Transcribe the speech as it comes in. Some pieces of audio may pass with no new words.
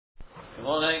Good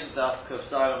morning, Daf Kuf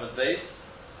Sarim and Base.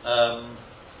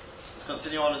 Let's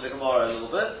continue on in the Gemara a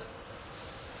little bit.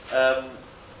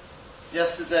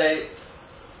 Yesterday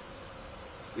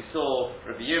we saw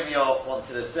Rabbi Yirmiyah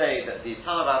wanted to say that the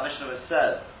Tana of our Mishnah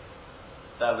said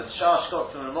that with Shah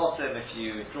Shkotzim and Motim, if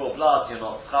you draw blood you're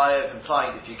not chayev,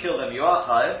 implying if you kill them you are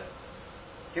chayev.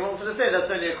 He wanted to say that's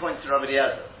only according to Rabbi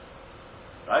Eliezer.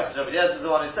 Right? Because Rabbi Eliezer is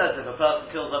the one who says if a person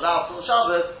kills a mouse on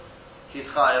Shabbos, he's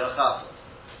chayev a chassid.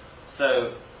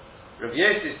 So, Rav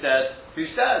Yosef said, who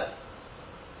said?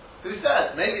 Who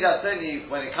said? Maybe that's only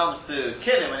when it comes to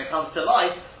killing, when it comes to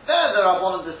life. There the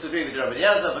Rabbanan disagree with Rabbi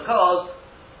Eliezer because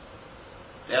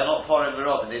they are not foreign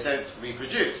merov and they don't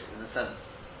reproduce in the sense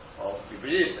of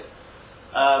reproducing.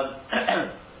 The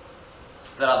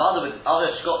Rabbanan with other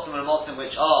shkotzim and motim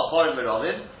which are foreign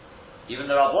merovim, even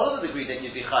the Rabbanan would agree that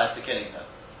you'd be chayav for killing them.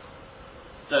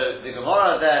 So the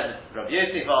Gemara then, Rav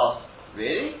Yosef asked,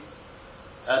 really?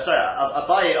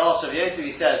 Abaye asked Rav Yosef,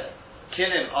 he said,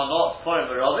 Kinim are not foreign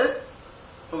merovim,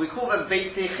 but we call them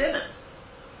Beitei Chinim.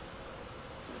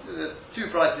 The two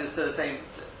prices to the same,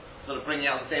 sort of bringing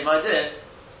out the same idea,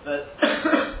 but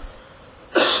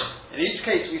in each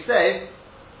case we say,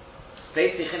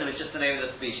 Beitei Chinim is just the name of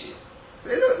the species.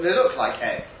 They look like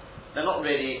eggs. They're not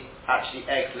really actually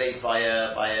eggs laid by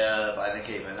an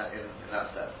akeva in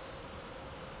that sense.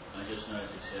 I just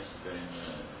noticed yesterday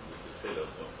with the fill of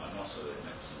Panosa that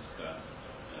mentions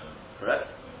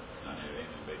correct?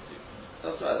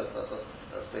 That's right,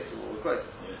 that's basically what we're quoting.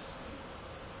 Yes.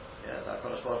 Yeah, that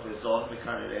corresponds with Zon, we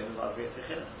can't relate with our Beit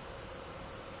Techin.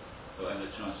 Well, and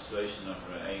the translation of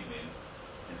Re'emin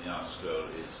in the Art Scroll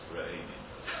is Re'emin.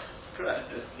 Correct.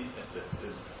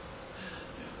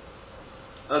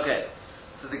 Yeah. Okay,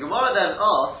 so the Gemara then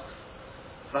asks,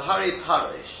 V'hari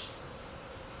Parish.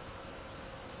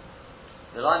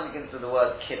 The line begins with the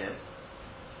word kinim.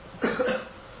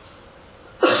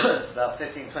 It's about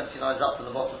 15-20 lines up from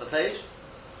the bottom of the page.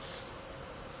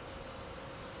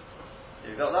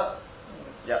 You got that?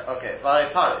 Yeah, okay. By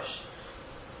parish.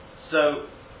 So,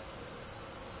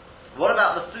 what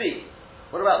about the flea?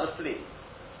 What about the flea?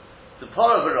 The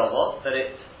Porovarova, that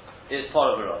it is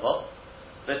Porovarova.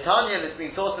 Betanya, it's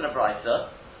been taught in a Brisa,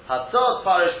 Hatzod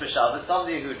parish b'Shabbos,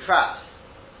 somebody who traps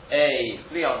a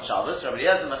flea on Shabbos. Rabbi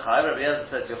Eliezer Mechayev, Rabbi Eliezer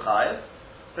says you're Chayev,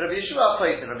 but Rabbi Yeshua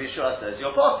Poitin, Rabbi Yeshua says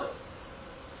you're Potter.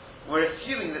 We're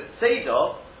assuming that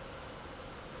Seder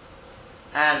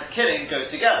and killing go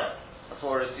together. That's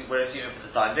what we're assuming for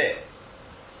the time being.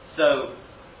 So,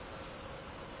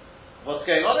 what's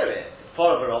going on over here? It's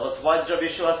Porovarova, so why does Rabbi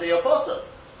Yeshua say you're Potter?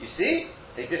 You see,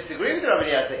 they disagree with Rabbi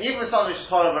Eliezer. Even with something which is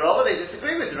Porovarova, they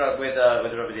disagree with Rabbi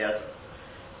Eliezer.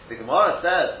 The Gemara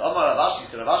says, Omar Rav Ashi,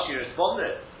 so Rav Ashi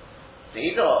responded,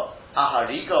 Seder,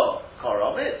 Aharigo,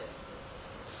 Koromid.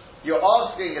 You're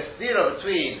asking a stira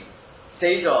between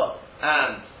Seder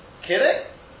and Killing?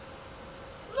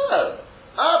 No.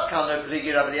 Up to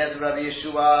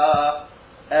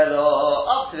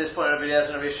this point, Rabbi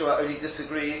Eliezer and Rabbi Yeshua only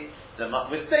disagree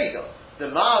with Seder. The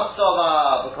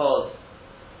Ma'asava, because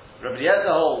Rabbi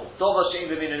Eliezer holds Dova Shein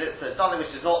B'min Nitzah, something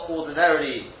which is not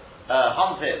ordinarily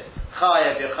hunted,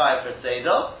 Chayev, you're Chayev for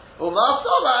Seder.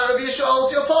 Ma'asava, Rabbi Yeshua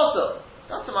holds your Potter.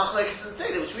 That's the machlekes in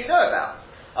Seder, which we know about.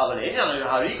 When it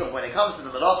comes to the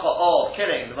malacha of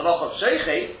killing, the malacha of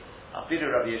sheichi, even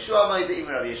Rabbi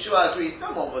Yeshua agrees,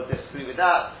 no one would disagree with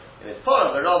that. If it's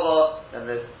Porah Barova, then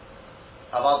there's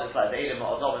Avodas like the Eidim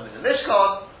Ma'adomim in the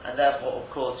Mishkan, and therefore, of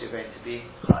course, you're going to be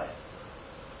Chayev.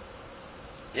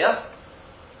 Yeah?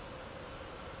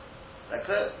 Is that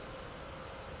clear?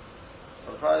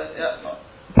 On Friday? Yeah?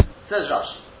 Says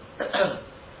Rashi.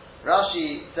 Rashi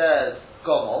says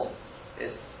Gomel.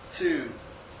 It's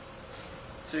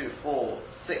 6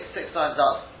 lines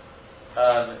up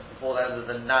before the end of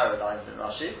the narrow lines in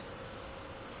Rashi.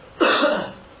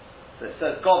 So it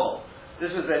says Gomel.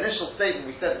 This was the initial statement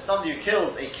we said that somebody who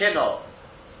kills a kinor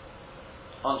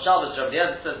on Shabbos, Rabbi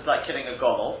Eliezer says it's like killing a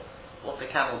Gomel. What's the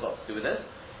camel got to do with this?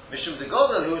 Mishum the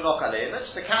Gomel who knock alayhim,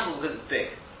 it's just a camel because it's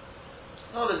big.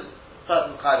 Not a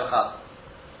person chayv achas.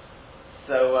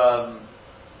 So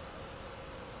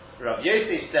Rav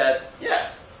Yosef said,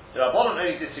 yes. The Rabbanon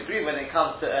only disagree when it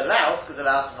comes to a louse, because a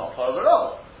louse is not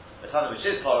Porovarova. The time which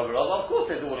is Porovarova, of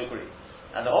course they all agree.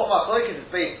 And the whole machlokes is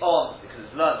based on, because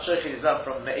it's learned, Shochet is learned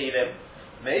from Me'ilim.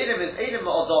 Me'ilim is Eidim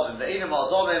Ma'adomim. The Eidim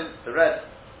Ma'adomim, the red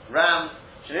rams,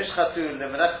 Shenishchatu,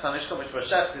 the Menachas HaMishkan, which were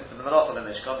chefs into the Menach of the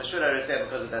Mishkan, the Shura is there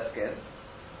because of their skin.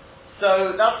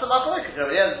 So that's the machlokes.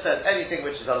 Rabbi Eliezer says anything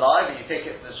which is alive, and you take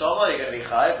it from the Shoma, you're going to be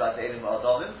chayiv, like the Eidim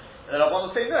Ma'adomim. And the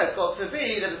Rabbanon say, no, it's got to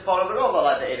be that it's Porovarova,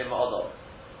 like the Eidim Ma'adomim.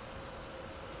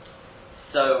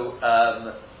 So,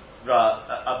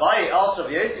 Abaye also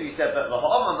of Yosef, he said, but the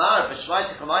Ha'omamar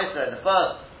b'shmaita kamaisa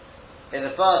in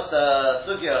the first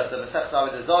sugya, the Masechta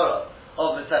Avodah Zarah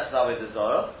of Masechta Avodah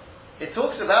Zarah, it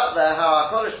talks about there how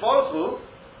HaKadosh Baruch Hu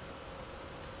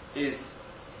is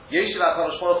Yosef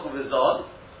HaKadosh Baruch Hu v'zod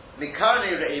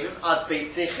mikarnei re'imim ad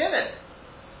beit zechinim.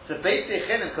 So beit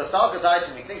zechinim kosal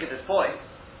gadaitim, we think at this point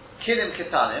kinim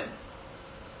ketanim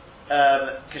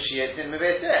kashiyetin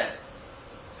mebeitzeh.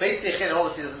 Beit zechinim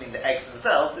obviously doesn't mean the eggs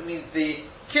themselves, it means the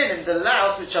kinim, the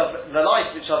lice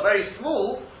which are very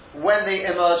small when they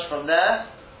emerge from their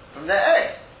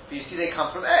eggs. But you see they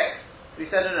come from eggs. We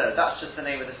said no, that's just the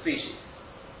name of the species.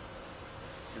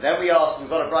 So then we asked, we've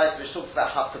got a brayta which talks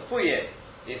about hatafuyim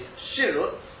is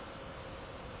shirut.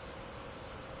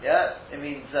 Yeah, it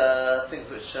means things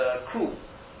which are cruel.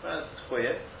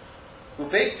 Hatafuyim.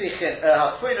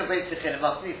 Hatafuyim and beit zechin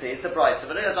must be it's a brayta,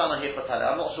 but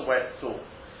I'm not sure where it's all.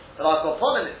 But like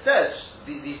upon it says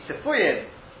these tafuyim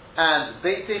and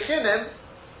beit zechinim.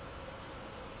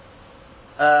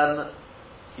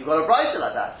 You've got a brayta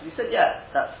like that. So we said, yeah,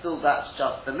 that's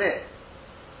just the myth.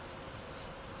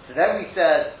 So then we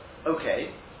said,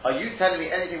 okay, are you telling me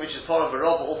anything which is part of a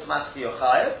rob automatically or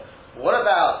chayav? What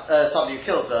about somebody who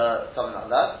killed something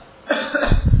like that?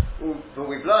 But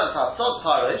we've learned how sod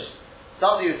parish,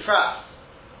 somebody who traps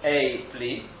a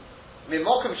flea,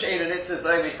 mimokum she'ein and itzes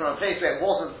from a place where it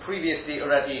wasn't previously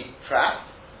already trapped.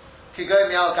 Could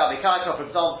go mi'al gabikaka, for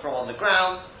example, from on the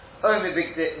ground,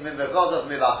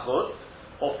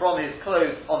 or from his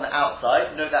clothes on the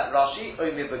outside. Note that Rashi,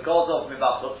 we'll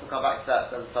come back to that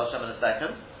in a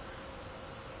second.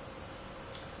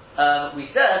 We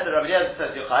said that Rabbi Eliezer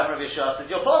says you're Chaim, Rabbi Yeshua says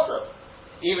you're Potter,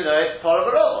 even though it's part of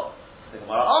a Rova. The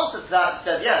Gemara answered to that and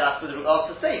said, yeah, that's with regard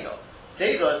to Seido.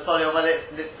 Seido is telling you whether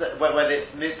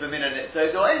it's mitzvah min and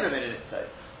itzod or eva min and itzod.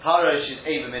 Parosh is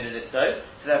eva min and itzod,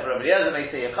 so therefore Rabbi Eliezer may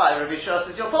say you're Chaim, Rabbi Yeshua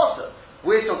says you're Potter.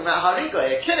 We're talking about Harigo,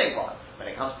 a killing one. When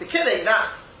it comes to killing, that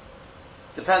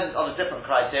depends on a different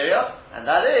criteria, and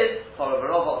that is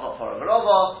Paravarova or not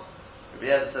Paravarova. Rabbi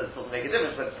Eliezer says it doesn't make a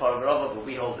difference whether it's Paravarova, but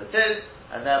we hold it is,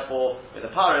 and therefore, with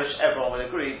the parish, everyone will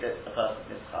agree that a person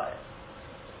is chayav.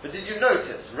 But did you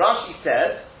notice? Rashi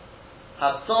said,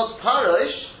 Hatzod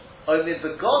parish o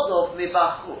mibegodov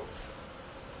mibachut,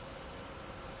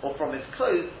 or from his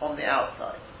clothes on the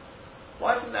outside.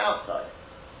 Why from the outside?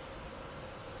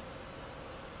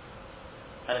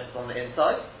 And if it's on the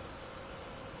inside,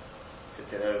 could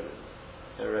say they're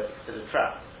already considered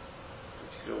trapped. But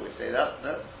you could always say that,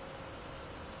 no?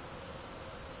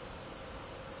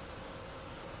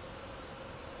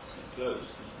 It's enclosed,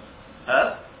 isn't it?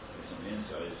 Huh? If it's on the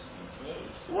inside, it's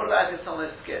enclosed. What about if it's on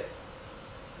their skin?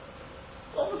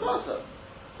 It's on the person.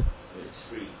 It's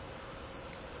free.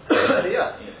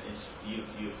 Yeah.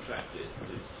 You've trapped it, but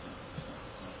it's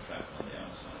not trapped on the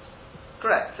outside.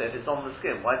 Correct. So if it's on the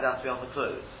skin, why does it have to be on the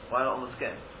clothes? Why not on the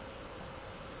skin?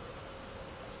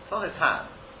 It's on his hand.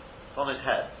 It's on his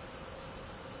head.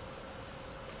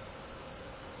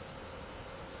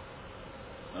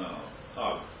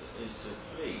 It's a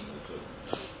flea we're talking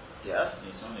about. Yeah.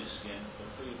 It's on his skin for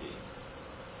feeding.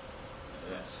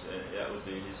 That would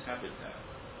be his habitat.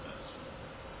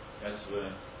 That's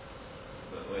where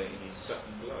he's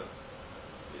sucking blood.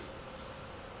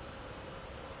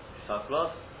 Suck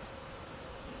blood?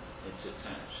 It's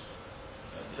attached.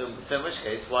 So in which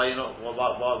case, why did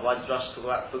Rashi talk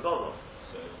about Begodov?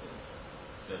 So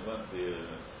there won't be a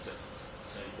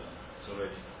Seder. It's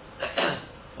already.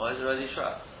 Why is it already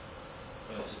trapped?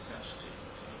 Well, it's attached to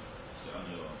on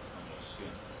your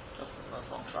skin. That's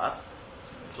not trapped.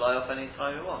 Fly off any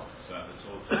time you want. So it's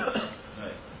all no.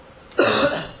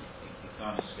 It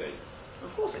can't escape.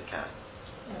 Of course it can.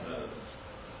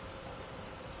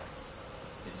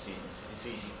 It's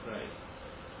easy prey.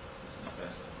 Isn't it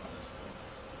better?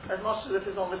 As much as if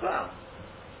it's on the ground.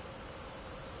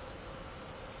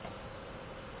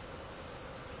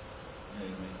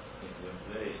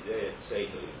 They say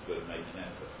that you've got to make an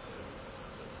effort.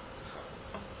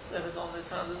 If it's on his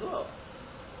hand as well.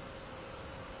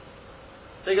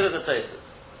 Take a look at Tosfos.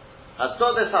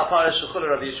 Hatzodes haparish shechul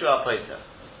Rabbi Yeshua Poiter.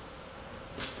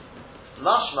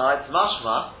 Mashma, it's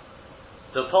mashma,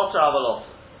 the potter avalos.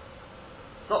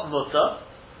 It's not mutter.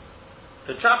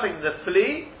 For trapping the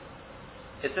flea,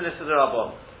 it's in a Siddur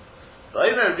Rabban. The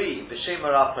Omer Ri, b'shem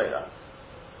Rav Poira.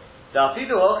 The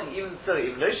afidu hochi, even so,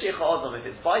 even lo sheikha odom, if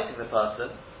it's biting the person,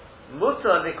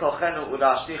 mutter nikochenu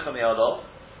ulashlicha me'olov,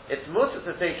 it's mutter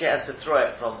to take it and to throw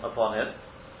it upon him.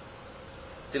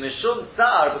 The mishum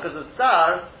tsar, because of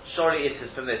tsar, surely it is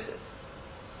permitted.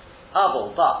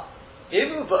 Avol, but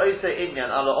imu ba'osa inyan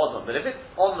ala odom, but if it's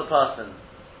on the person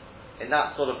in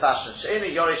that sort of fashion, she'enu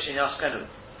yorishin yashkenu,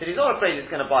 that he's not afraid it's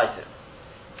going to bite him.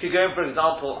 Could go, for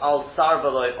example, al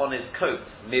sarbaloi on his coat,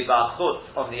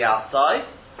 mibachut on the outside,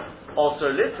 also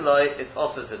litloi, it's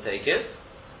also to take it,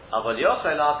 but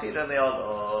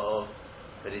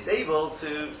he's able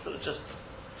to sort of just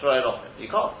throw it off him. You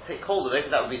can't take hold of it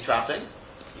because that would be trapping.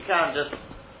 You can just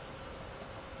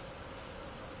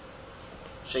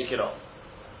shake it off.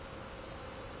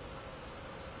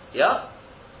 Yeah?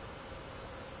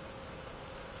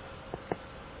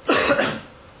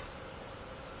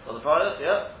 On the product,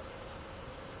 yeah?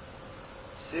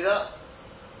 See that?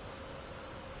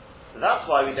 So that's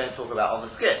why we don't talk about on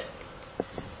the skin.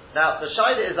 Now, the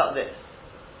shaila is like this.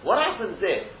 What happens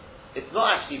if it's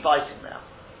not actually biting now,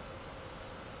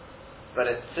 but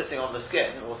it's sitting on the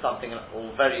skin or something,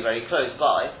 or very, very close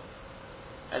by,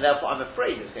 and therefore I'm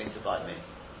afraid it's going to bite me?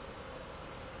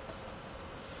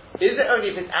 Is it only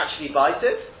if it's actually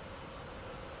bited,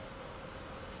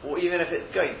 or even if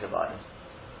it's going to bite?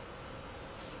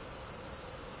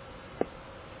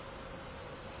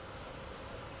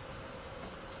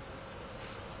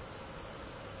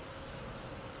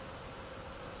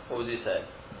 What would you say?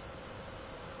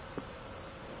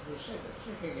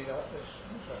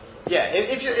 Yeah,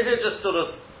 if you're just sort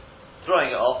of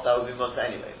throwing it off, that would be mutter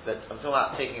anyway. But I'm talking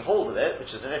about taking hold of it, which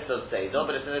is an issa of seder,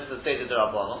 but it's an issa of seder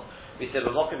d'Rabbanan. We said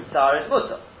v'mokim tsar is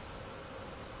mutter.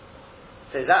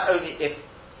 So is that only if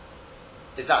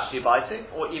it's actually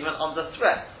biting, or even under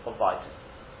threat of biting?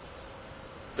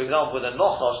 For example, with a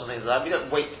nochosh and things like that, we don't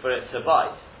wait for it to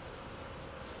bite,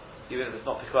 even if it's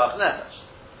not pikuach nefesh.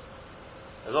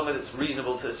 As long as it's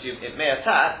reasonable to assume it may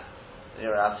attack, then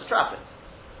you're allowed to trap it.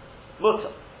 Mutter.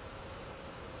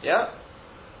 Yeah?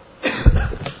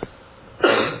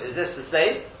 Is this the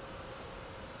same?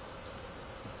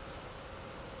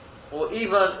 Or is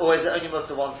it only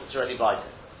mutter once it's already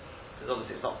biting? Because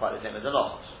obviously it's not quite the same as a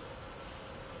nochosh.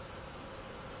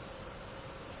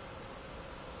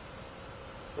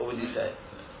 What would you say?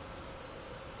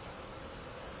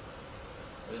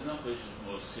 The nochosh is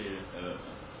more serious.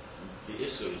 The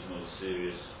issue is more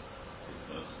serious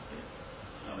because,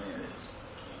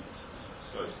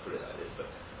 sorry to put it like this, but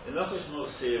the nochosh is more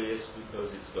serious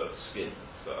because it's got skin,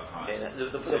 it's got a hide.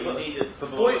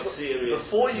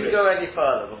 Before you go any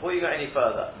further,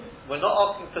 we're not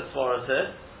asking for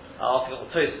svaratin, I'm asking what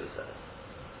Tosfos says.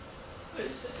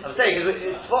 I'm saying,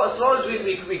 as far as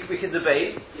we can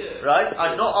debate, right?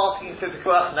 I'm not asking for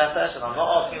pikuach nefesh, and I'm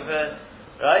not asking for,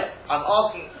 right? I'm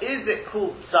asking, is it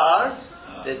called tsar?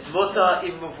 It's mutter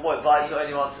even before it bites you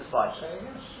only once it's biting.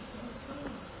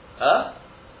 Huh?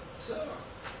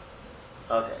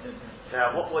 Okay.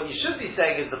 Now, what you should be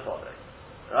saying is the following,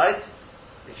 right?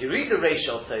 If you read the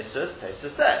Reishon Tosfos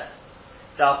says,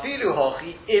 "Dafilu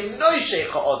hochi im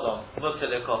noishecha odom mutter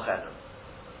lekochenu."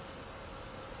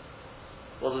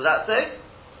 What does that say?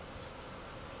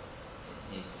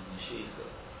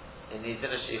 It needs an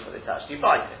ashicha. It's actually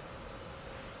biting.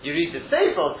 You read the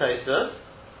Sefer of Tosfos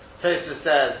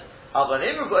says, "Avan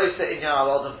imru go'isa inyan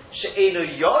alodom she'enu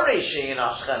yorei she'in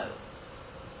ashchenu."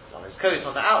 On his coat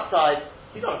on the outside,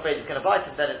 he's not afraid it's going to bite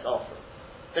him, then it's awful.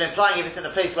 But implying if it's in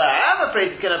a place where I am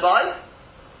afraid it's going to bite,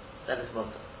 then it's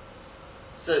mutter.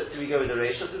 So, do we go with the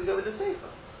Reishon or do we go with the Sefer?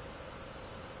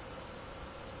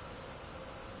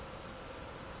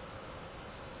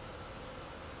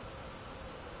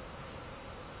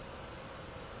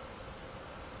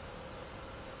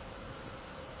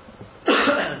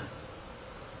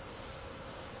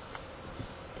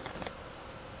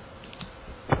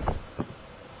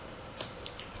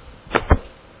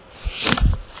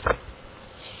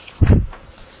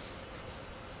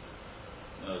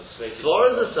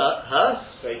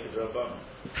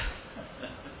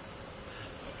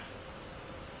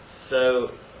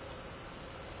 So,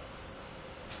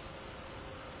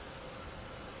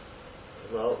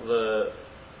 well,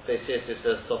 they say it's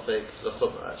a topic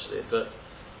l'chumrah actually, but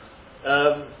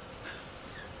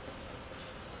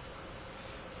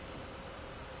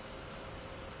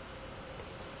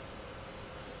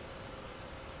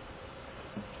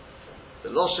the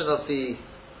lashon of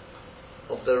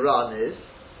the Ran is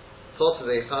Tot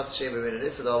ve'ichat she'im b'min and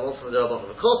Isad al from the Rabbanon.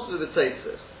 The cost of the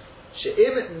Tosfos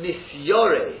she'im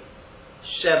nisyore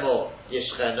shemo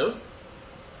yeshchenu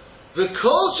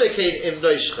v'kol shekein im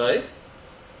noishchei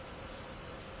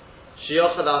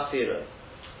she'yochel asiro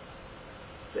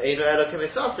ve'einu elo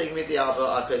k'misasig midi ava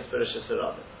akos perishas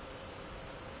harabim.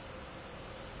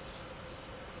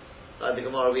 Like the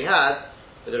Gemara we had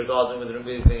with regard to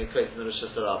removing a coat in the Rosh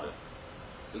Hashanah.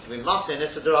 We can be matzah in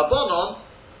Isad Rabbanon,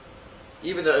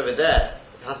 even though over there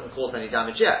it hasn't caused any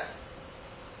damage yet.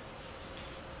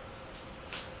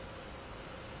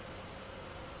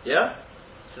 Yeah?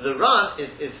 So the Ran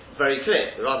is very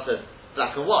clear. The Ran says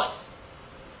black and white.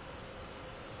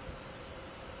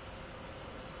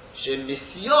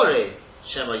 Shemisyore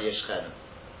Shema Yeshchenu.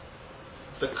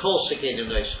 Bekol Shekedim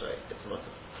Noishchei. It's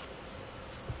mutter.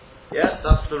 Yeah,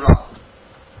 that's the Ran.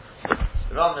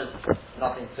 The Ran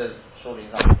is surely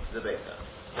nothing to debate there.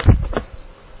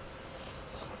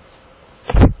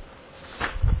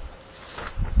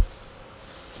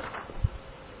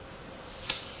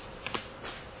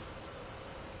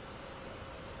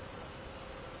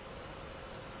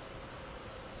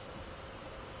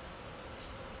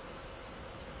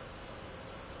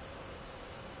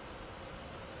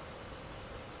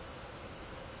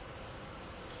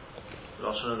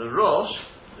 Lashon of the Rosh,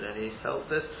 then he tells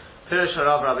this. Pirish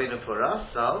Harav Rabbeinu Pura,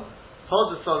 so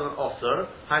hold the Solomon Osir,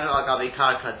 Hainu al Gabi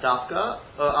Karka Dafka,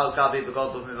 or al Gabi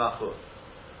Begod B'Mivachus.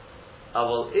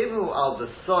 Avol Imu al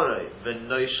Besore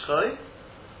V'Noishchoi,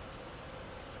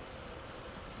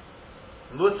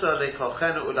 Mutzar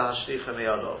Lekochenu Ulahashlicha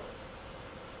Me'alov.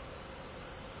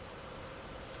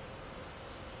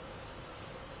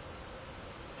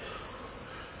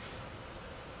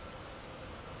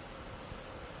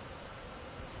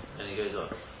 And he goes on.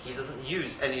 He doesn't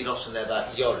use any notion there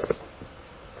about Yori.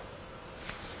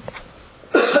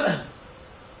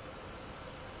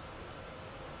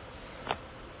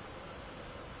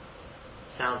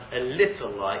 Sounds a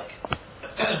little like,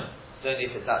 certainly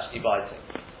if it's actually biting.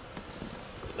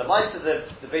 The mice of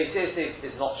the Beis Yosef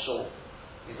is not sure.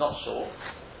 He's not sure.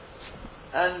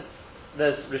 And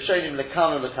there's Rishonim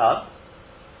Lekan and Lekan.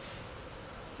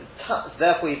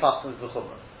 Therefore he passes the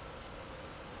Chumrah.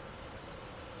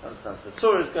 Understand? The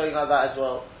Torah is going like that as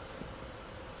well.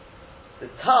 The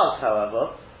Taz,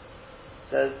 however,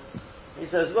 he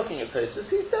says, looking at Tosfos,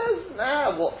 he says,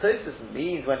 what Tosfos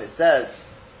means when it says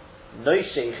no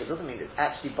sheikh, it doesn't mean it's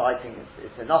actually biting.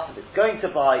 It's enough if it's going to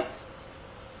bite.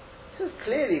 It says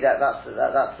clearly that's the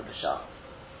Peshat.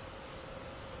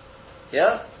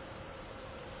 Yeah,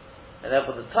 and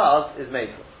therefore the Taz is made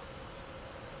for.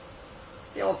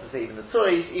 He wants to say even the Torah,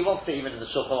 he wants to say even in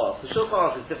the Shulchan Aruch. The Shulchan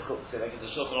Aruch is difficult to say, like in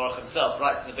the Shulchan Aruch himself,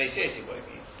 right in the Beis Yosef what it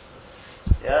means.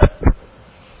 Yeah?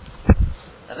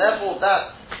 And therefore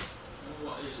that...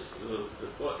 What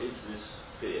is this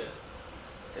fear?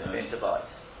 It's going to bite.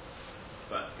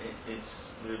 But it's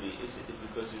really, is it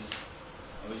because it's,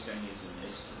 are we saying it's an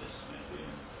estimate maybe?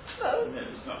 No. No,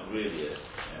 it's not really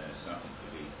something to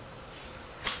be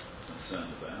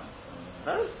concerned about.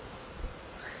 No.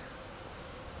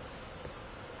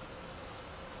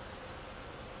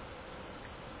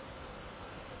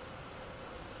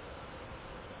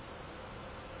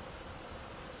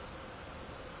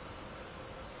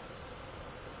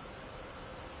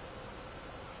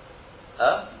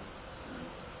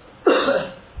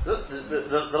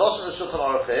 The Lashon of the Shulchan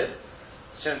Aruch is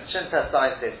Shin Tes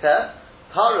Zayin Seif Teh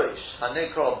Parush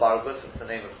Hanikro Bargus. It's the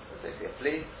name of basically a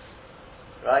flea,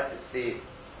 right? It's the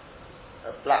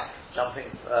black jumping.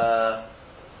 What's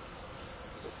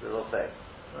the little thing?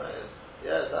 Right?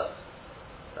 Yeah,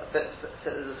 that fits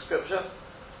the scripture.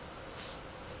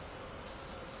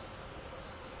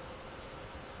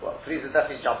 Well, fleas are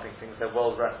definitely jumping things. They're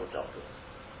world record jumpers.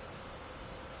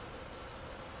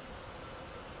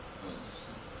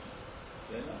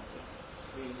 They're not.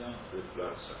 These aren't the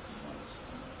blood sucking ones.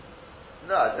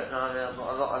 No, I don't know.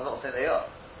 I'm not saying they are.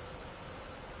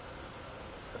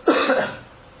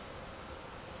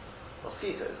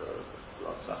 Mosquitoes are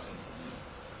blood sucking.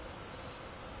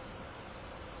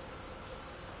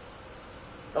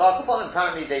 But Al Kapon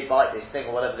apparently they bite, they sting,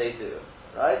 or whatever they do,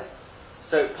 right?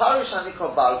 So Parush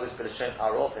Hanikon Bargus B'Lashem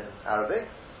Arov in Arabic.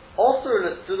 Also,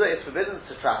 it's forbidden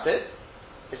to trap it.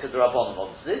 It's a D'Rabbanan,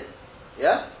 obviously.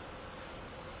 Yeah?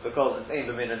 Because it's Ein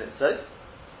B'Min and it's so.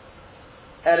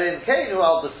 Erin Keinu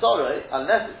Al B'Soroi,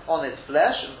 unless it's on his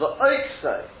flesh,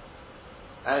 V'Oikso,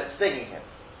 and it's stinging him.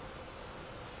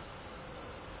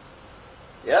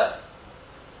 Yeah?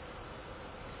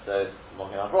 So,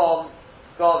 Mohi Avrom,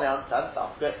 God, the understand,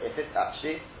 that's good, if it's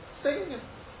actually stinging him.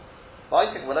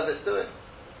 Biting, whatever it's doing.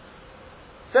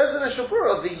 Says in the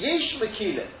Shapura, the Yesh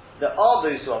Mekilim, there are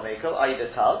those who are Mekel, i.e. the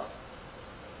Taz,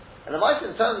 and the mice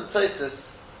in terms of Tosfos,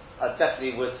 I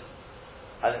definitely would.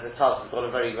 I think the Taz has got a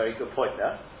very, very good point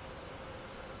there.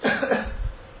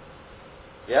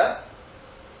 Yeah?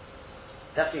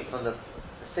 Definitely from the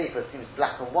Sefer seems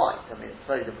black and white. I mean, it's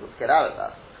very difficult to get out of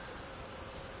that.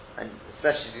 And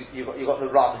especially, you've got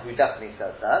the Ran who definitely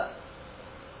says that.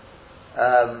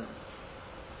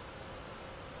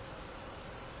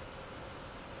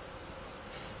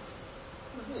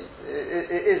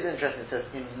 It is interesting, it says,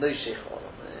 in Loshich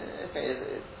Olam. Okay,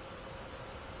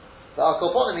 so Al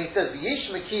Koponim, he says, Yish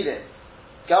Mekilim,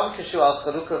 Gam Kishual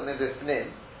Chalukah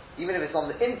Mibifnim, even if it's on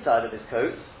the inside of his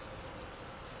coat,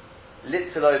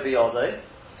 Litzelo Biyodo,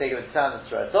 take him with sand and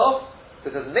throw it off,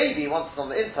 because maybe once it's on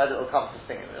the inside it will come to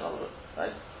sting him, in other words,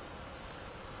 right?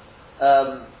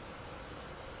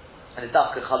 And it's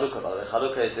Dafka Chalukah, by the way.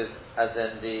 Chalukah is as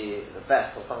in the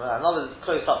best or something like that. Another is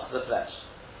close up to the flesh.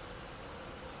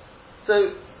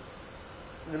 So,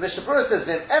 the Mishnah Berurah says,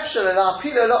 if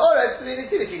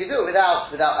you can do it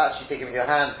without actually taking it with your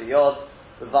hands, the yod,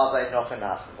 the vazai, nof, and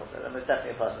nas, and there's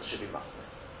definitely a person that should be masculine.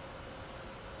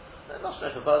 Not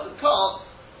if a person can't,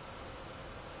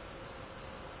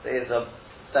 there is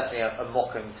definitely a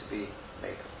mocking to be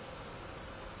made.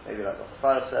 Maybe like what the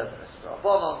Farah says, and this is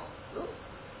Rabbanon.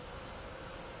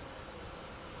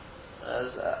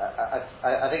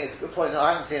 I think it's a good point.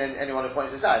 I haven't seen anyone who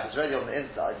points this out. If it's already on the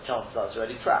inside, the chances are it's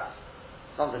already trapped.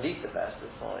 It's underneath the vest,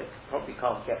 it's not, it probably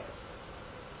can't get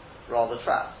rather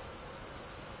trapped.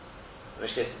 In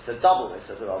which case it's a double, it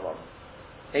says the Rabban.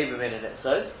 Abramin in it,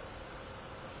 so.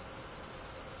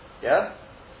 Yeah?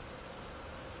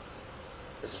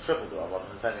 It's a triple Rabban,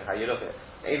 depending how you look at it.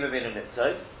 Abramin in it,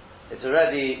 so. It's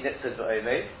already Nitzad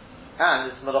Ba'omei,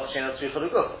 and it's Malach Shein Al Tzricha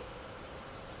L'Guf.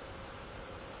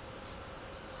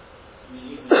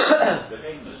 Even the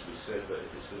Amos, we said that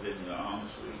if it's within your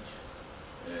arm's reach,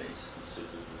 it's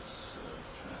considered as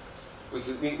trapped. We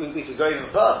could go even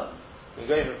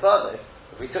further.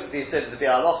 If we took the instead of the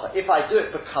Bi'alocha, if I do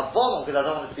it for Kavon, because I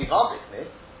don't want it to be Mavik me,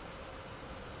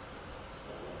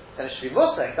 then it should be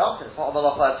Musa and can't it? It's not a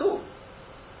Malacha at all.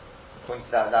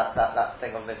 Pointed out that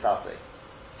thing on Misafri.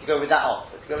 If you go with that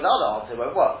answer, if you go with the other answer, it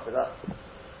won't work.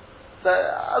 So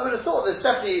I would have thought there's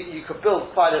definitely, you could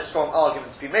build quite a strong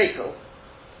argument to be Makel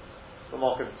for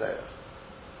Mokum Tzorech.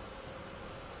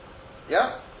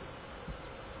 Yeah?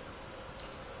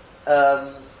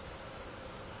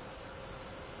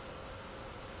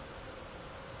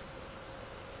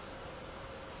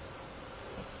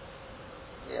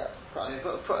 Yeah, I mean,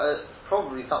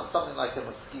 probably something like a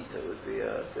mosquito would be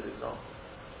a good example.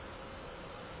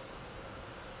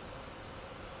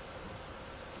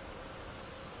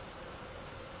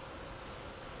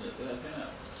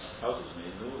 That puzzles me.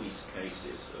 In all these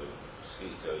cases of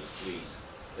mosquitoes, fleas,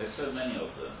 there's so many of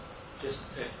them. Just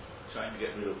trying to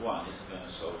get rid of one isn't going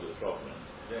to solve the problem.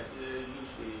 There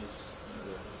usually is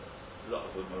a lot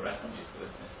of them around you.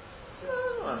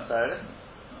 Not necessarily.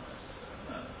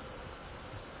 No.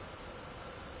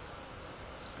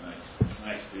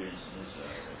 My experience in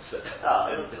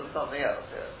Israel. It's something else.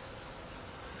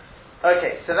 Yeah.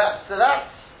 Okay, so that's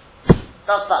that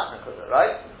Nakuda,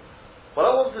 right? What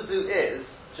I want to do is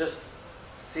just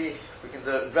see if we can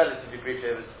do it relatively briefly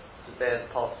over today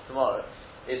and part of tomorrow.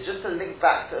 Is just to link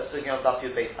back to a sugya on Daf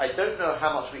Yud Beis. I don't know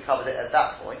how much we covered it at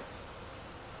that point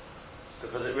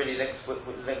because it really links with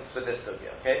this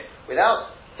sugya. Okay,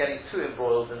 without getting too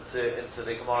embroiled into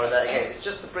the Gemara there again. It's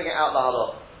just to bring it out the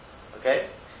halacha. Okay,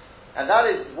 and that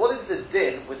is what is the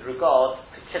din with regard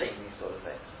to killing these sort of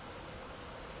things.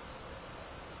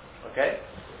 Okay,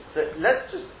 so let's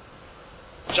just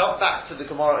jump back to the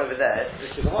Gemara over there.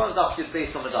 The Gemara is actually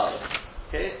based on the Dalit.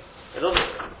 Okay? A little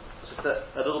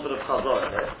bit of Chazor in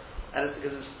here. And it's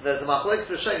because there's a Machlokes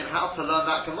Rishonim how to learn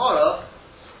that Gemara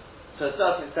to a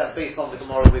certain extent based on the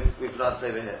Gemara we've learned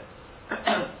over here.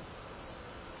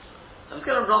 I'm just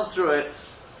going to run through it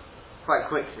quite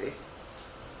quickly.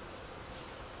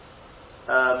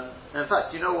 In fact,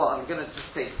 you know what? I'm going to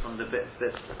just take from the bits.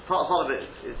 Part of it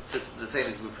is just the same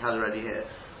as we've had already here.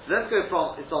 So let's go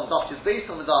from, it's on Daf Yud Beis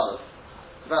on the Dalit.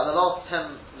 It's about the last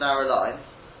 10 narrow lines.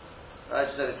 Right,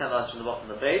 just over 10 lines from the bottom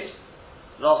of the page.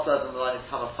 The last word on the line is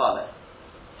Hamafaleh.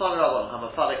 Tani Rabban,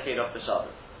 Hamafaleh Kedof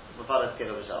B'Shabbos. Hamafaleh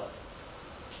Kedof B'Shabbos.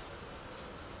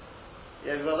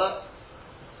 Yeah, you got that?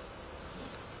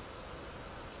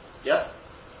 Yeah?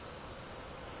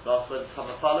 Last word is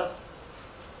Hamafaleh.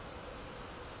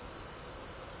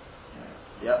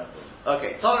 Yeah?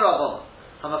 Okay, Tani Rabban.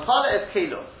 Hamafaleh is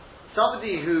Kedof.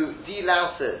 Somebody who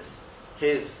delouses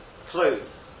his clothes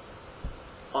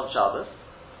on Shabbos.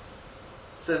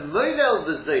 So Movel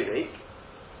the Zorik.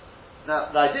 Now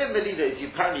the idea of Melida is you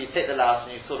take the louse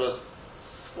and you sort of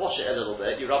squash it a little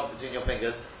bit, you rub it between your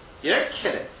fingers, you don't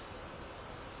kill it.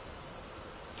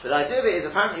 But the idea of it is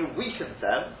apparently it weakens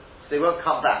them so they won't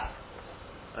come back.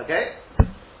 Okay?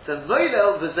 So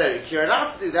Movel the Zorik, you're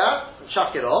allowed to do that and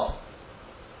chuck it off.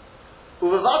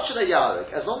 Uvavachana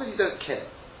Yarek, as long as you don't kill it.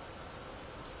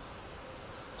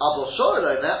 Abul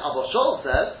Shol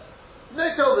says, no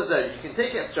tell the zone, you can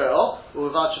take it and throw it off, or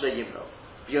without Yimno.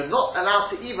 But you're not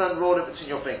allowed to even roll it between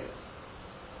your fingers.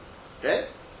 Okay?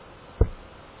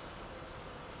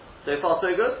 So far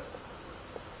so good?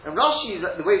 And Rashi,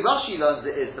 the way Rashi learns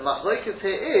it is, the machlokas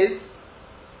here is,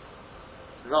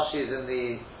 Rashi is in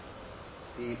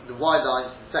the wide line,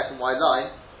 the second wide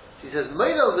line. He says,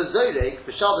 Moino v'zorek,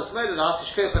 b'shabas moino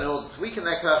nahatish kofen, in order to weaken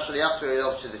their koach shaliach,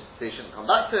 obviously they shouldn't come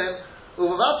back to him.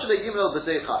 U'v'vav shalei gimel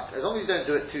b'deichak, as long as you don't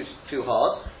do it too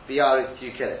hard, v'yarik you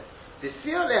kill it.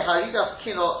 V'sir leharidas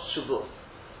kino shubut,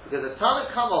 because the Tanna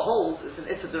Kama holds it's an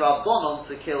issa d'rabbanon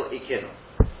to kill a kino.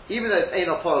 Even though it's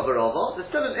eino poro v'rovo, there's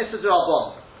still an issa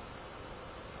d'rabbanon.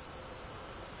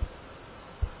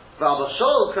 Rabbi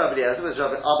Shol Rabbi Eliezer,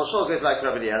 Rabbi Shol goes like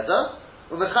Rabbi Eliezer.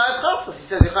 He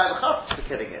says Yechayev Chastas for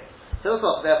killing it. So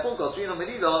therefore, Gosrino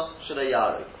Melila Shalei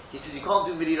Yari. He says you can't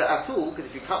do Melila at all because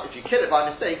if you kill it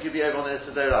by mistake, you'll be over on the Issa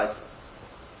D'Oraisa.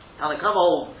 And the Kama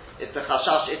holds it's the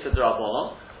Chashash Issa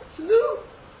D'Rabbanon. So no,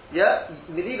 yeah,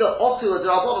 Melila Otu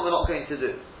D'Rabbanon we're not going to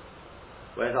do.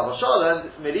 Whereas Rabbi Shol learns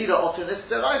it's Melila Otu Issa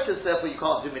D'Oraisa, therefore you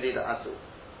can't do Melila at all.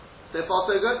 So far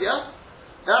so good, yeah.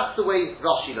 That's the way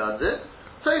Rashi learns it.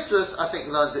 Tosfos, I think,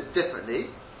 learns it differently.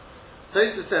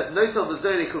 Tosfos says, Notel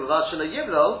v'zori kuvav shelo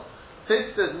yimlo.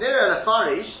 Tosfos says, Nira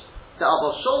lefarish, the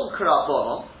Abba Shol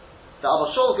k'Rabbanon. The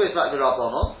Abba Shol goes like the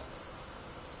Rabbanon.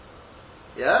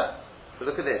 Yeah? But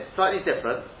look at this, slightly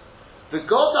different.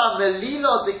 V'goda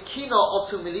melila de kino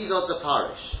otu melila de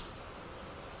parish.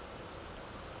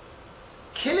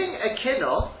 Killing a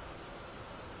kino,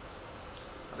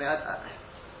 I mean,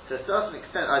 to a certain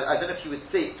extent, I don't know if you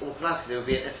would say automatically it would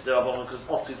be an Issa D'Rabbanon because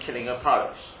Otu killing a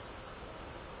parish.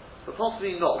 But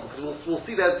possibly not, because we'll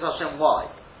see there Hashem why.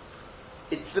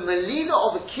 It's the Melina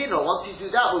of a kino, once you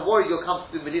do that, we're worried you'll come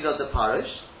to the Melina of the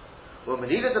parish. Well,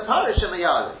 Melina of the parish and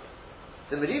Mayari.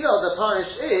 The Melina of the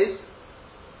parish is,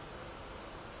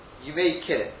 you may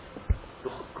kill it.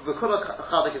 V'kula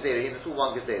chada gezerah, it's all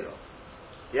one gezerah.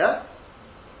 Yeah?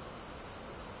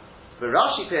 The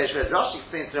Rashi Perish, where Rashi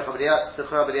explains to Rabbi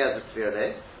Eliezer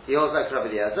Tzvirale, he holds like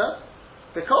Rabbi Eliezer.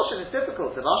 The caution is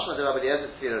difficult. The mashma that Rabbi Eliezer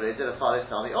Tzvirale did a Faris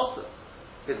Tami also.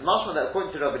 Because mashma that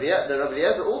according to Rabbi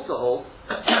Eliezer also holds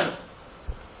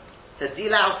that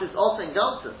deal out is also in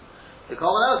Gansen. The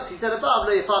common else, he said above,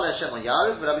 Lo Yifal Hashem on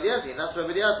Yarif, but Rabbi Eliezer, and that's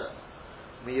Rabbi Eliezer.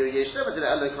 Miyu Yeshlem Adil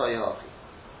Elo Kol Yehachi.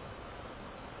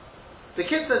 The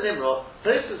Kitzur Nimrod,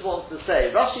 Tosfos wants to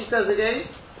say, Rashi says again,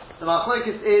 the machlokes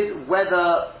is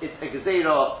whether it's a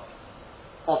gezerah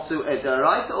otu a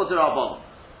deraita or derabanan.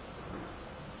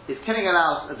 Is killing an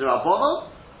ounce a derabanan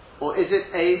or is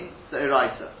it a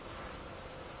deraita?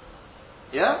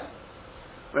 Yeah?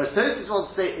 Whereas Tosfos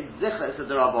wants to say in zicha it's a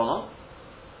derabanan,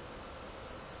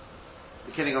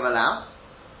 the killing of a lamb.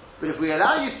 But if we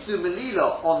allow you to do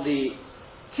melila on the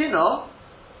kino,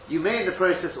 you may in the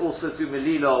process also do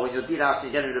melila when you're dealing out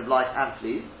and getting rid of lice and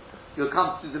fleas. You'll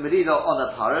come to the Melina on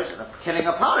a parish, and killing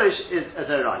a parish is a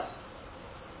deraisa.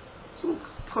 So,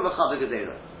 Kulachad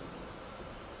Gedera.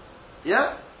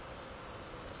 Yeah?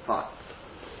 Fine.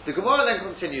 The Gemara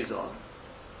then continues on.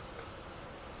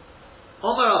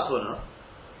 Omar Atuna,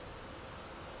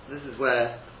 this is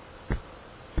where it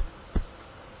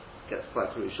gets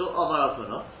quite crucial. Omar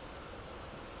Atuna,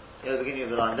 at the beginning of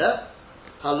the line there.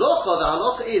 Halacha, the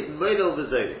halacha is Moedel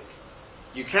v'zodik.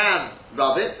 You can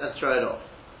rub it and throw it off.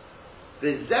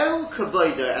 The Zel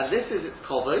Kavoda, and this is its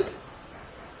Kavod.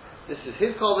 This is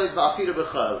his Kavod, Va'afilu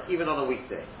B'chol, even on a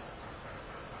weekday.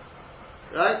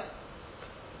 Right?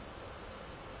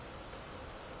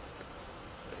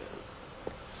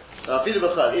 Va'afilu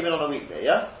B'chol, even on a weekday,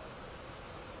 yeah?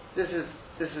 This is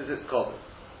its Kavod.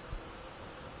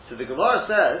 So the Gemara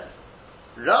says,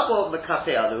 Rabbo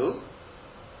Mekate'alu,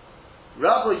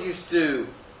 Rabbo used to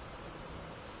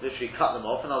literally cut them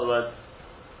off, in other words,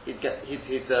 he'd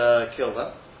kill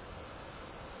them.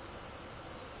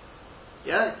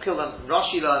 Yeah, he'd kill them.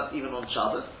 Rashi learns even on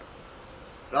Shabbos.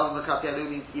 Rabbi Mekate'alu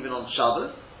means even on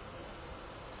Shabbos.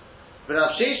 But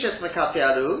Rav Sheshes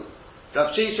Mekate'alu,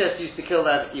 Rav Sheshes used to kill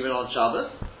them even on Shabbos.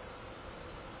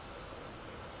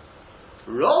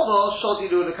 Rava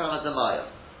Shodilu Lekana Zamaya.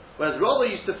 Whereas Rava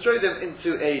used to throw them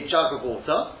into a jug of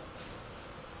water.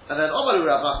 And then Omaru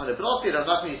Rav Nachman ibn Osi, Rav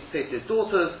Nachman used to say to his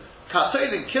daughters,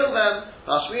 Katoin and kill them,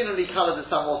 Rashmin and Likala the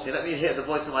Samoti, let me hear the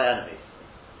voice of my enemies.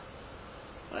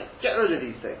 Right, get rid of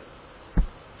these things.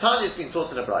 Tanya's been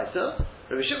taught in a Brisa.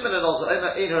 Rabbi Shimon and also Ein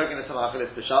Horgin and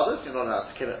Samachilis b'Shabbos, you're not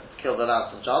allowed to kill the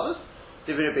lambs on Shabbos.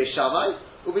 Divir Beis Shammai,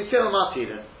 Ubitil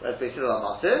Matilin, as Beisil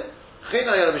Matir,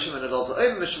 Chena Rabbi Shimon and also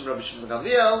Ein Mishum Rabbi Shimon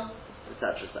Gamliel,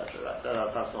 etc., etc.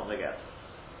 Right, that's not again.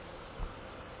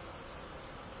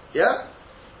 Yeah?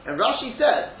 And Rashi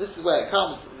says, this is where it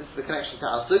comes, this is the connection to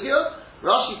Al Sugya.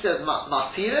 Rashi says,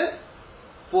 Matire,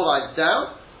 4 lines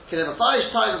down, Kinemafarish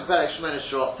time of Perek Shemona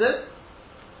Shrotzit,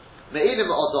 Me'idim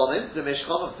Odomim, the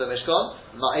Mishkan,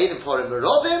 Ma'idim Porim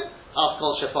Berobim,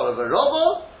 Afkol Sheporim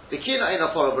Berobo, the Kina Ina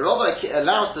Porim Berobo,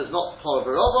 allows does not Porim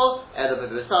Berobo, Edom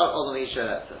B'Besar, Odom Isha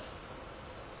Etzah.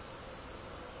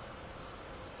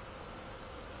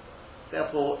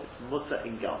 Therefore, it's Mutter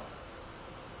in Gam.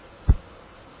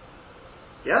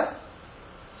 Yeah?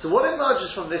 So what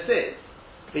emerges from this is,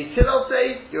 the Tillel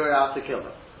say, you're allowed to kill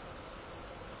them.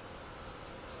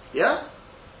 Yeah?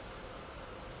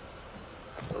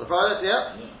 So the private,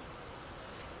 yeah?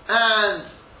 And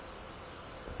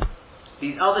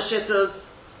these other shitters,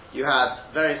 you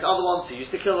had various other ones who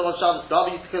used to kill them on Shabbos,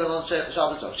 Rabbi used to kill them on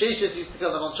Shabbos, Rav Shishis used to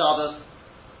kill them on Shabbos.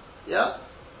 Yeah?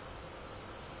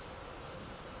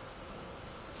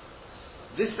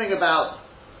 This thing about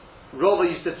Rabbi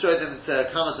used to throw them into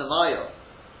Kama Zamayo.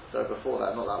 So before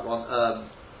that, not that one.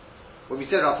 When we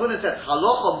said Rav Huna said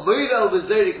Halacha Moira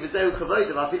V'Zorik V'Zeu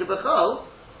Kavodim Afilu B'Chol,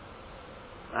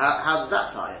 how does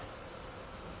that tie in?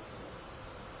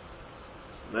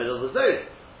 Moira V'Zorik.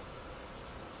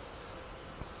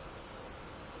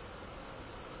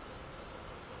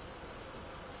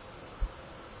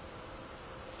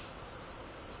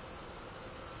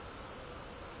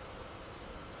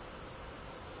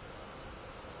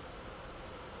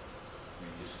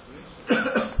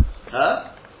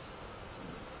 Huh?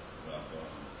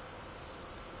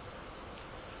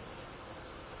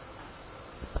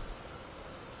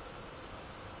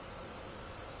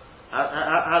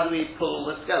 How do we pull all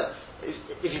this together?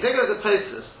 If you take a look at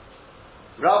Tosfos,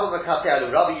 Rabbi Makatialu,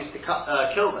 Rabbi used to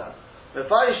kill them. The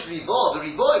Farish Ribo, the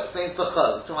Ribo explains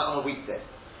B'chol, talking about on a weekday.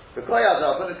 The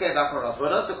Koyazah, when it came back on Rav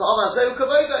Huna, the Ko'amah Zeu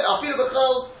Kavoda, Afilu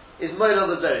B'chol is Moila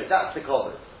L'Zeri, that's the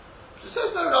Kovet. So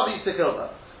says no, Rabbi used to kill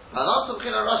them. And also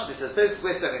B'china Rashi says,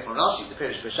 we're standing from Rashi, the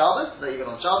Pirish B'Shabbos, not even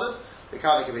on Shabbos, the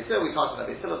Kavik of B'Sil, we're talking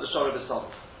about B'Sil of the Shorah B'Som,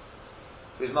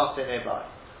 who's Master nearby.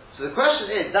 So the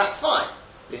question is, that's fine.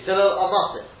 B'Sil are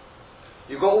Master.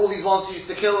 You've got all these ones who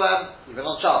used to kill them, even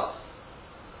on Shabbos.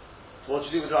 So what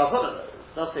do you do with Rav Huna though?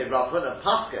 It does say Rav Huna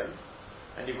Paskin,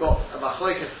 and you've got a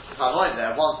Machloikas Tanoim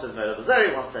there, one says Melo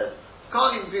L'Zeri, one says,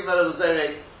 can't even be Melo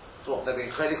L'Zeri, so what, they're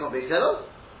being Chedik on B'Sil?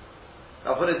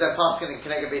 Rav Huna is then Paskin and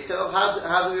Kenega B'Sil,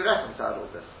 how do we reconcile all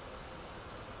this?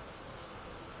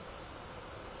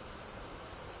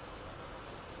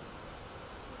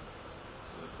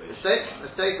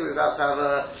 Mistake, we're about to have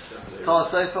a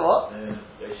conversation for what?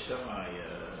 They show my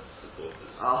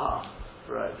supporters. Aha,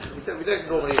 right. We don't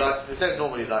normally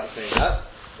like saying that.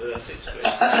 There are 6 spaces.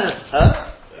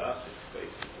 Huh? There are 6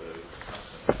 spaces where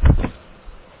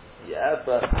we yeah,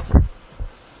 but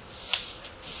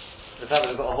the fact that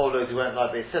we've got a whole load who won't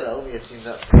like Beis Hillel, we assume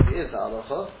that it is the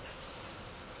halacha.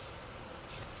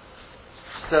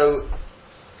 So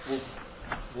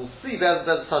we'll see Bez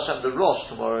Hashem the Rosh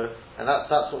tomorrow, and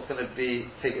that's what's going to be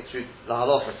take it through the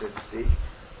halacha, so to speak.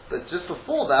 But just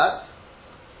before that,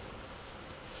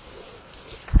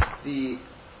 the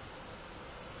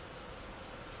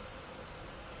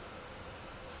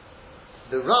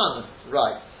Ran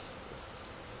writes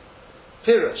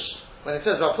Pirush when it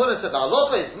says Rav Huna said the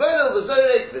halacha is Melo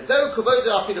V'Zorek V'Zeu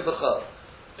Kuvoda Afilu B'Chol.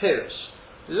 Pirush.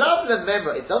 Love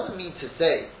remember, it doesn't mean to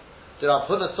say that Rav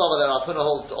Huna saw that Rav Huna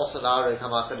holds also Nahara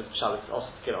Kamar Finis Shabbos, also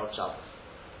to kill on Shabbos.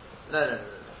 No.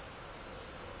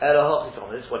 Elohach is on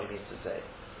this, what he means to say.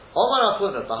 Omar Rav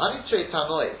Huna, Bahani Trei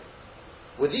Tanoi,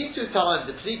 with these two Tanoim,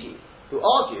 the Pligi, who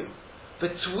argue,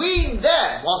 between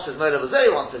them, one says Melo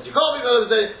V'Zei, one says you can't be Melo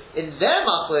V'Zei, in their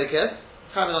Machlekes,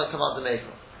 coming on command the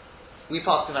Mekel. We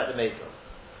pass him at the Mekel.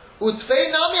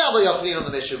 Utzvei Nami Abba Yochlin on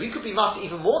the Mishnah, we could be much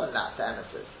even more than that to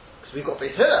Emesis, because we've got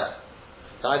Beis Hillel,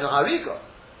 Daino Hariko.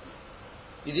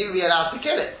 You'd even be allowed to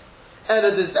kill it. And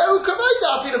the Zeru Kavoda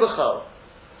Afilu B'Chol.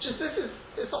 Just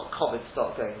it's not COVID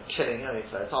stop going and killing,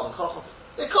 it's Talmud Chacham.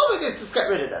 The COVID is to get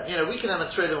rid of them. We can have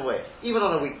throw them away, even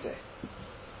on a weekday.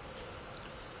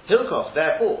 Hilkov,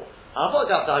 therefore,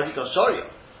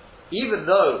 even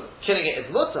though killing it is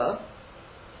mutter,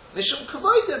 Mishum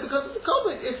Kavoda, because of the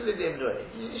COVID, it's in the Imnoi.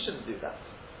 You shouldn't do that.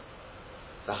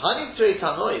 The Hani Trei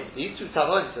Tanoi, these two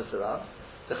Tanoim says around,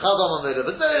 the Chadam Amir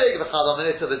B'Zorig, the Chadam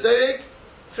Amir B'Zorig,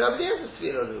 for Rabbi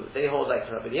Eliezer, they hold like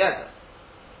Rabbi Eliezer.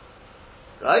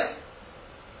 Right?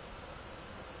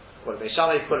 Well, they shall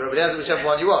put Rabbi Eliezer, whichever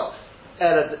one you want.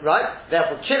 Right?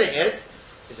 Therefore, killing it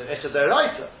is an Isha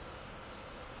D'Oraita.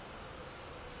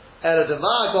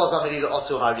 Eladama goes Amarila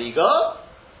Otu Hariga.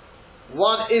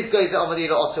 One is going to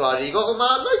Amarila Otu Hariga,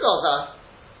 Uma no goes.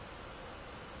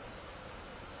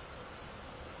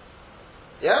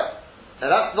 Yeah? Now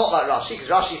that's not like Rashi, because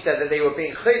Rashi said that they were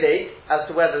being chidei as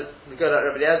to whether we go like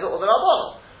Rabbi Eliezer or the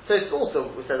Rabbanon. So it's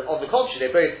also, we said, on the contrary,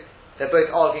 they're both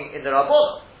arguing in the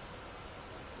Rabbanon.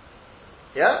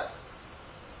 Yeah?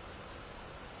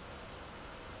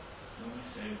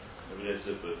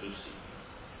 Badusi.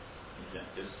 Is that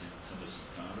just in Thomas and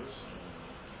Carlos?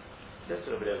 Just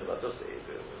Rabbi Eliezer Badusi,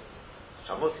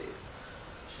 Shamuti.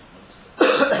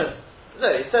 No,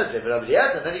 he says it, but Rabbi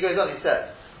Eliezer, and then he goes on, he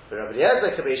says, but Rabbi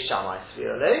Eliezer could be Shammai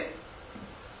Sfirale,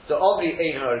 so Omri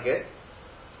Ein Horge,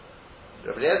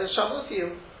 Rabbi Eliezer Shamuti.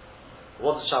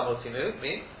 What does Shamuti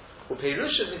mean?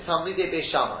 Upeirusha Mitamide Be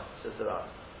Shammai, says the Rambam.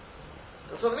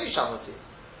 That's what it means, Shamuti.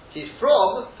 He's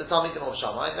from the Talmidim of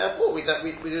Shammai, and therefore we don't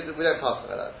pass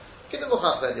by that. Give the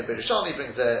Muchach Ben Yerushalmi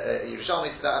brings a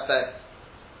Yerushalmi to that effect.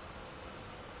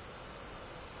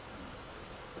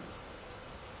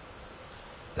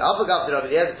 The Alpha Gav to Rabbi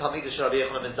Eliezer, Talmid of Rabbi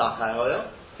Yochanan ben Zakkai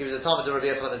Hoyle. He was a Talmid of Rabbi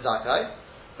Yochanan ben Zakkai.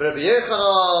 But Rabbi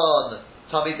Yochanan,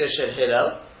 Talmid of Shel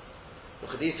Hillel.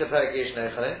 Maybe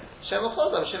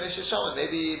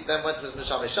Ben went to his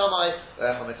Mishamei Shammai,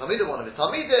 one of his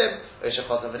Talmidim,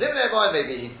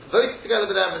 maybe he voted together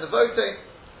with them in the voting.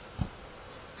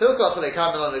 We pass on a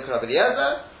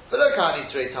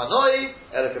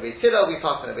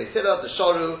Beis Hillel, the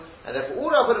Shoru, and therefore all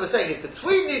Rabbanim was saying is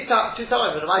between these two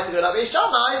times when the Maisa go to Rabbi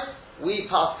Shammai, we would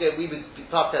pass the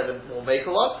more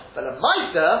makel one, but the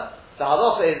Maisa, the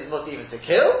halacha is not even to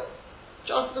kill.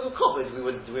 Just little covered, we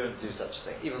wouldn't do such a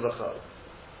thing, even Rachel.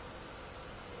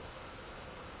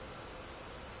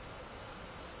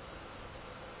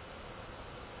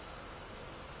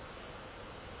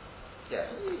 Yeah,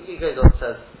 he goes on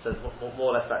says more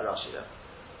or less like Rashi there.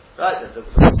 Right, we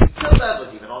kill them,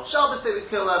 but even on Shabbos they would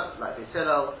kill them, like Beis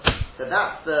Hillel. So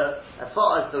that's as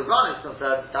far as the run is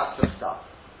concerned, that's the stuff.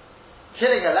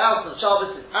 Killing allowed on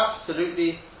Shabbos is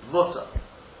absolutely mutter.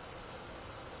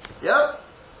 Yeah?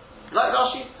 Like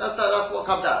Rashi, that's what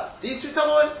comes out. These two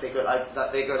Tanoim, they go like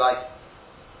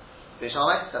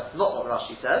Bishamai. That's not what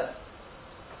Rashi says.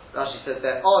 Rashi says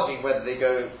they're arguing whether they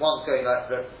go. One's going like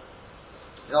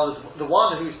in other words, the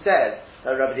one who says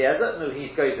that Rabbi Eliezer, no,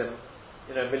 he goes in,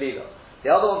 Melila. The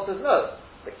other one says no,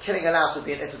 that killing an ass would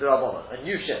be an Issa D'Rabbanan, a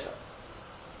new shitta.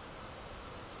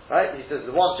 Right? He says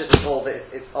the one shitta holds that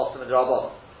it's often a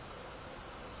D'Rabbanan.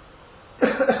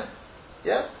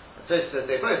 Yeah. So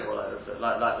they both go like the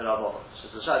Rabbanon. It's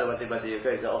just a shadow whether you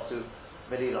go off to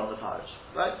Melila on the parish.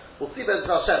 Right? We'll see Bez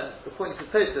Hashem, according to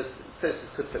Tosfos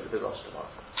could fit with the Rosh tomorrow.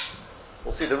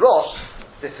 We'll see the Rosh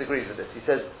disagrees with this. He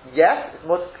says, yes, it's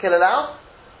more to kill allowed,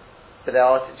 but there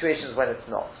are situations when it's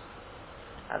not.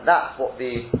 And that's what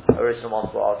the original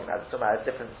ones were arguing about. It's talking about a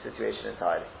different situation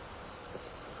entirely.